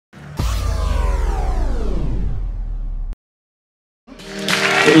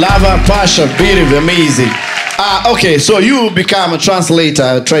Lava, Pasha, beautiful, amazing. Okay, so you become a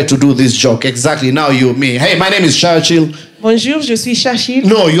translator, try to do this joke. Exactly, now you, me. Hey, my name is Churchill. Bonjour, je suis Churchill.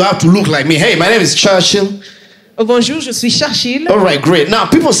 No, you have to look like me. Hey, my name is Churchill. Bonjour, je suis Churchill. All right, great. Now,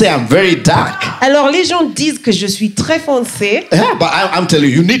 people say I'm very dark. Alors, les gens disent que je suis très foncé. Yeah, but I'm telling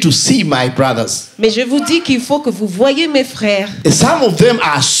you, you need to see my brothers. Mais je vous dis qu'il faut que vous voyez mes frères. Some of them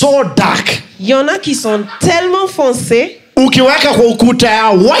are so dark. Il y en a qui sont tellement foncés. Ukiweka kwa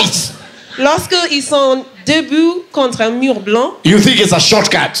ukuta white. Lorsqu'ils sont debout contre un mur blanc, you think it's a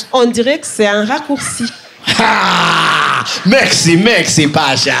shortcut. On dirait que c'est un raccourci. Ha! Merci,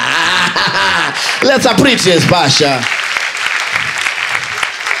 Pasha. Let's appreciate Pasha.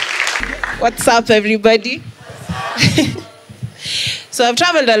 What's up, everybody? So I've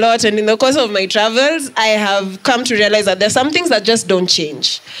traveled a lot, and in the course of my travels, I have come to realize that there's some things that just don't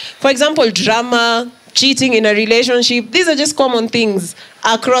change. For example, drama, cheating in a relationship, these are just common things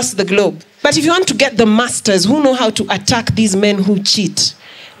across the globe. But if you want to get the masters who know how to attack these men who cheat,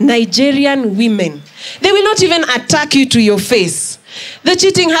 Nigerian women, they will not even attack you to your face. The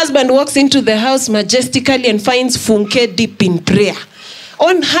cheating husband walks into the house majestically and finds Funke deep in prayer.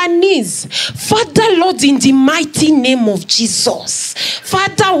 On her knees, Father Lord, in the mighty name of Jesus.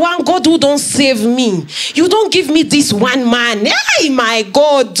 Father, one God who don't save me. You don't give me this one man. Hey, my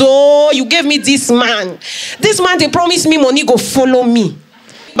God, oh, you gave me this man. This man, they promised me money, go follow me.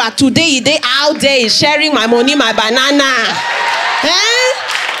 But today, they out there sharing my money, my banana. Eh?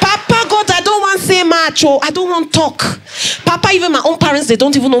 Papa God, I don't want to say much. Oh, I don't want to talk. Papa, even my own parents, they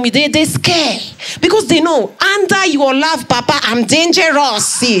don't even know me. They scare. Because they know, under your love, Papa, I'm dangerous.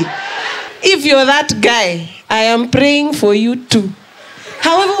 See, if you're that guy, I am praying for you too.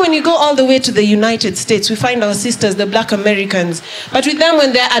 However, when you go all the way to the United States, we find our sisters, the Black Americans. But with them,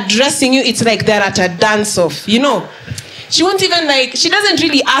 when they're addressing you, it's like they're at a dance-off, you know. She won't even she doesn't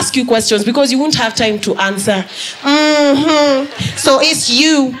really ask you questions because you won't have time to answer. So it's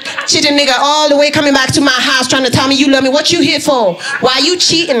you, cheating nigga, all the way coming back to my house trying to tell me you love me. What you here for? Why you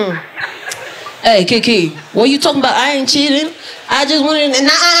cheating? Hey, KK, what you talking about? I ain't cheating. I just wanted,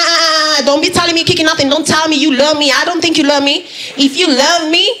 don't be telling me kicking nothing. Don't tell me you love me. I don't think you love me. If you love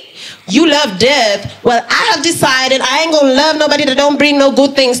me, you love death. Well, I have decided I ain't gonna love nobody that don't bring no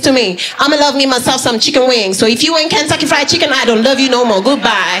good things to me. I'ma love me myself some chicken wings. So if you ain't Kentucky Fried Chicken, I don't love you no more.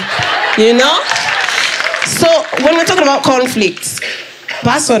 Goodbye. You know? So when we're talking about conflicts,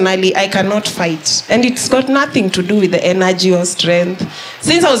 personally, I cannot fight. And it's got nothing to do with the energy or strength.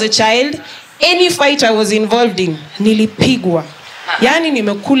 Since I was a child, any fight I was involved in, nilipigwa. Yani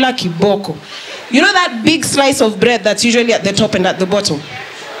nimekula kiboko. You know that big slice of bread that's usually at the top and at the bottom?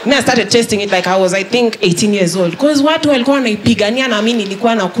 Then I started tasting it like I was, I think, 18 years old. Because watu walikuwa wanaipigania na mimi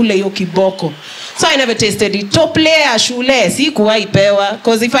nilikuwa nakula hiyo kiboko. So I never tasted it. Top layer, shule, sikuwahi pewa.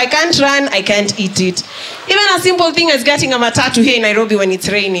 Because if I can't run, I can't eat it. Even a simple thing as getting a matatu here in Nairobi when it's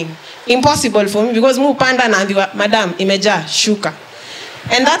raining. Impossible for me because mupanda naambiwa, madam, imejaa, shuka.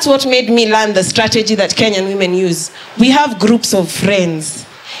 And that's what made me learn the strategy that Kenyan women use. We have groups of friends.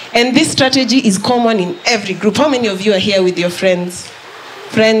 And this strategy is common in every group. How many of you are here with your friends?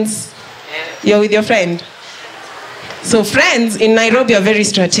 Friends? You're with your friend? So friends in Nairobi are very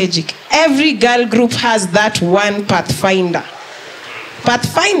strategic. Every girl group has that one pathfinder.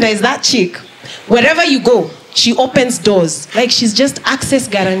 Pathfinder is that chick. Wherever you go, she opens doors. Like she's just access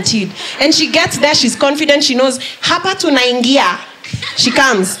guaranteed. And she gets there, she's confident, she knows, hapa tunaingia. She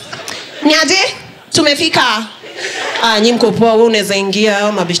comes. Niaje, tumefika. Nyi mko poa, wewe unaweza ingia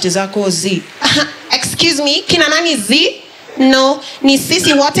au mabeshte zako zi. Excuse me, kina nani zi? No, ni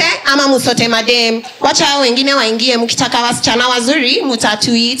sisi wote ama musote madem. Wacha hao wengine waingie, mkitaka wasichana wazuri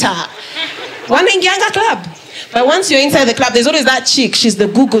mutatuita. Wanaingianga club. But once you're inside the club, there's always that chick. She's the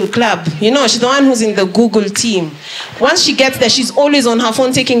Google club. You know, she's the one who's in the Google team. Once she gets there, she's always on her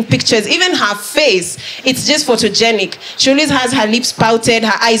phone taking pictures. Even her face, it's just photogenic. She always has her lips pouted,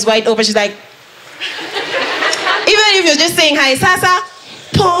 her eyes wide open. She's like... Even if you're just saying, hi, Sasa,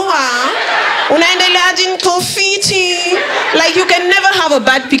 poa, unaendeleaje kofiti. Like, you can never have a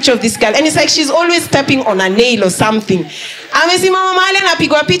bad picture of this girl. And it's like she's always stepping on a nail or something. Amesimama mahali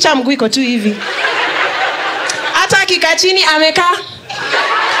anapigwa picha mguu iko tu hivi. Hata kikachini ameka.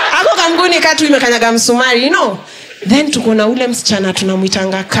 Ako kamguni katu imekanyaga msumari, you know. Then tuko na ule msichana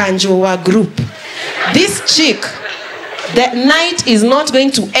tunamuitanga kanjo wa group. This chick, the night is not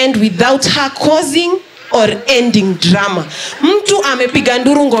going to end without her causing or ending drama. Mtu amepiga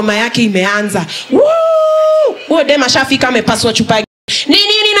nduru ngoma yake imeanza. Woo! Huyo dema shafika amepaswa chupa.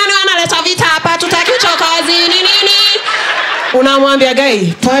 Nini nani analeta vita hapa, tutaki uchokozi. Nini. Unamwambia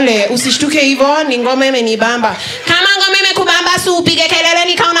guy, pole, usishtuke hivyo, ni ngoma imenibamba. Kama ngoma imekubamba, si upige kelele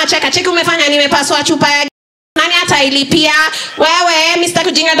nika unacheka. Cheki umefanya nimepasua chupa ya nani atailipia? Wewe, Mr.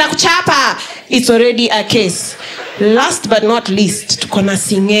 Kujinga atakuchapa. It's already a case. Last but not least, tuko na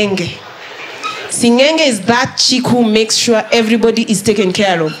Singenge. Singenge is that chick who makes sure everybody is taken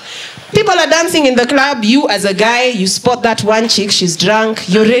care of. People are dancing in the club. You as a guy, you spot that one chick, she's drunk.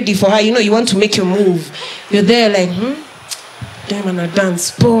 You're ready for her. You know, you want to make your move. You're there like, damn, and I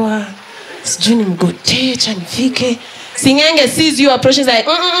dance. Poa. Sijui nimgotecha nifike. Singenge sees you approaching like,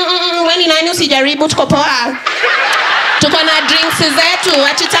 when nani usijaribu tuko poa. Tuko na drinks zetu,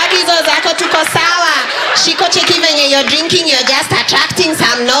 watutaki hizo zako tuko sawa. Shiko cheki venye you're drinking, you're just attracting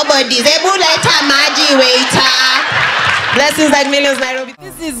some nobodies. Ebu leta maji waiter. Blessings like millions, Nairobi.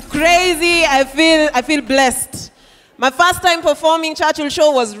 This is crazy. I feel blessed. My first time performing Churchill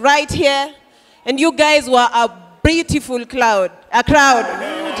Show was right here, and you guys were a beautiful crowd.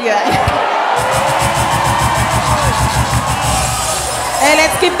 Yeah. Hey,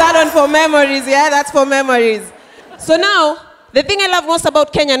 let's keep that on for memories, yeah? That's for memories. So now, the thing I love most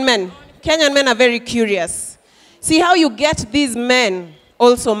about Kenyan men are very curious. See, how you get these men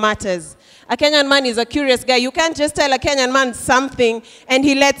also matters. A Kenyan man is a curious guy. You can't just tell a Kenyan man something and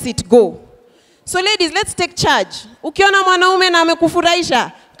he lets it go. So ladies, let's take charge. Ukiona mwanaume na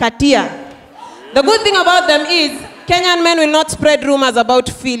amekufurahisha, katia. The good thing about them is, Kenyan men will not spread rumors about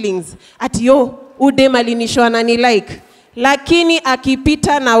feelings. Ati yo, udem alinishwa na ni like. Lakini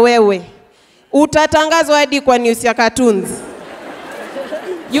akipita na wewe, utatangazwa hadi kwa news ya cartoons.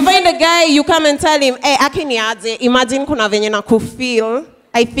 You find a guy, you come and tell him, hey, akiniaje, imagine kuna venye na kufeel,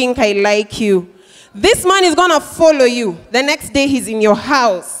 I think I like you. This man is gonna follow you. The next day he's in your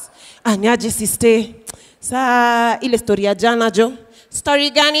house. Anyaje siste, sa ile story ya jana jo. Story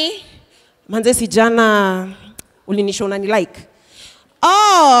gani? Manze si jana ulinisha unani like.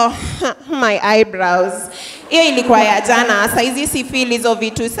 Oh, my eyebrows. Iyo ilikuwa ya jana. Saizi si feel hizo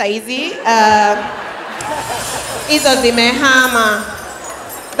vitu saizi. Hizo zimehama.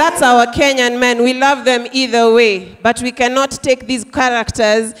 That's our Kenyan men. We love them either way. But we cannot take these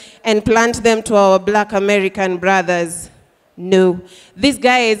characters and plant them to our black American brothers. No. These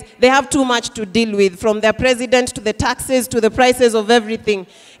guys, they have too much to deal with, from their president to the taxes to the prices of everything.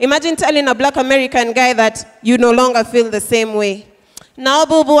 Imagine telling a black American guy that you no longer feel the same way. No,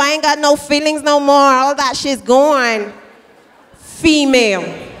 boo-boo, I ain't got no feelings no more. All that shit's gone. Female.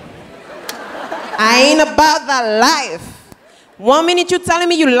 I ain't about that life. 1 minute you're telling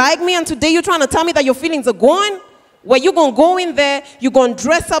me you like me, and today you're trying to tell me that your feelings are gone? Well, you're going to go in there, you're going to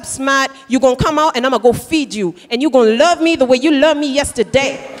dress up smart, you're going to come out, and I'm going to go feed you. And you're going to love me the way you loved me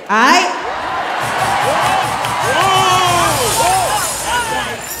yesterday. All right?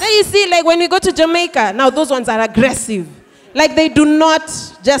 Then you see, like when we go to Jamaica, now those ones are aggressive. Like they do not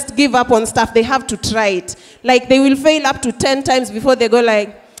just give up on stuff, they have to try it. Like they will fail up to 10 times before they go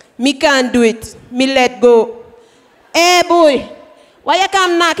like, me can't do it, me let go. Hey boy, why you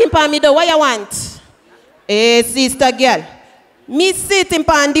come knocking pa me door, what you want? Hey sister girl, me sitting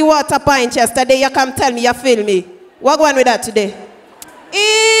pa the water pint yesterday, you come tell me you feel me. What going with that today?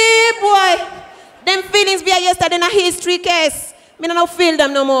 Hey boy, them feelings be yesterday in a history case. Me don't feel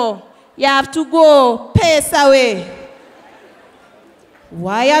them no more. You have to go, pace away.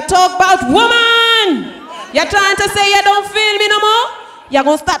 Why you talk about woman? You're trying to say you don't feel me no more? You're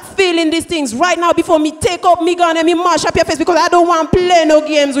going to start feeling these things right now before me take up me gun and me mash up your face, because I don't want to play no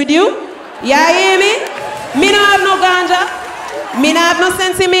games with you. You hear me? Me no have no ganja. Me no have no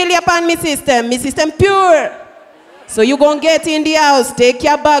sensimilia upon me system. Me system pure. So you going to get in the house, take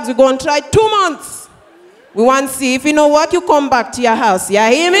your bags, we're going to try 2 months. We want to see if you know what, you come back to your house. You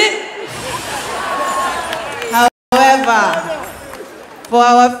hear me? However, for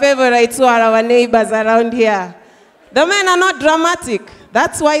our favorites who are our neighbors around here, the men are not dramatic.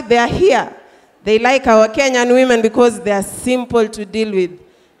 That's why they are here. They like our Kenyan women because they are simple to deal with.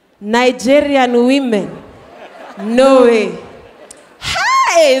 Nigerian women, no way.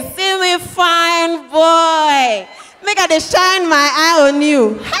 Hey, see me fine boy. Make her shine my eye on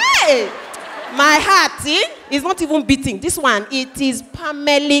you. Hey, my heart, see, is not even beating. This one, it is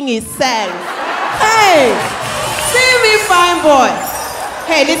pummeling itself. Hey, see me fine boy.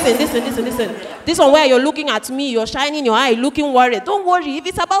 Hey, listen. This one where you're looking at me, you're shining your eye, looking worried. Don't worry. If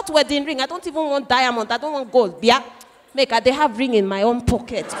it's about wedding ring, I don't even want diamond. I don't want gold. Yeah? Make they have ring in my own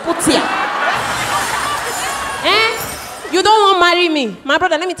pocket. Put here. You don't want to marry me. My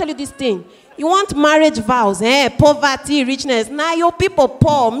brother, let me tell you this thing. You want marriage vows, poverty, richness. Now your people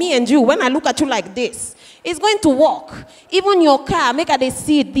poor, me and you, when I look at you like this, it's going to work. Even your car, make they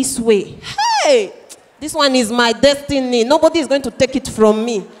see it this way. Hey! This one is my destiny. Nobody is going to take it from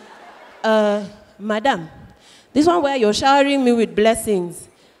me. Madam, this one where you're showering me with blessings.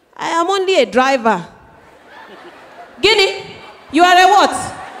 I am only a driver. Guinea, you are a what?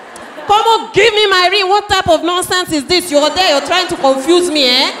 Come on, give me my ring. What type of nonsense is this? You're there, you're trying to confuse me,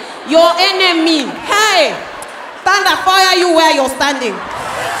 eh? Your enemy. Hey, thunder fire you where you're standing.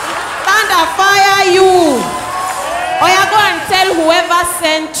 Thunder fire you. Or you go and tell whoever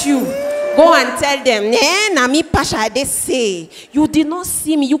sent you. Go and tell them, Nami Pasha, they say, you did not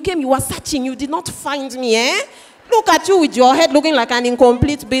see me. You came, you were searching, you did not find me, eh? Look at you with your head looking like an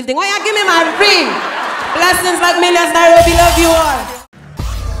incomplete building. Oh yeah, give me my ring. Blessings like millions, Nairobi, love you all.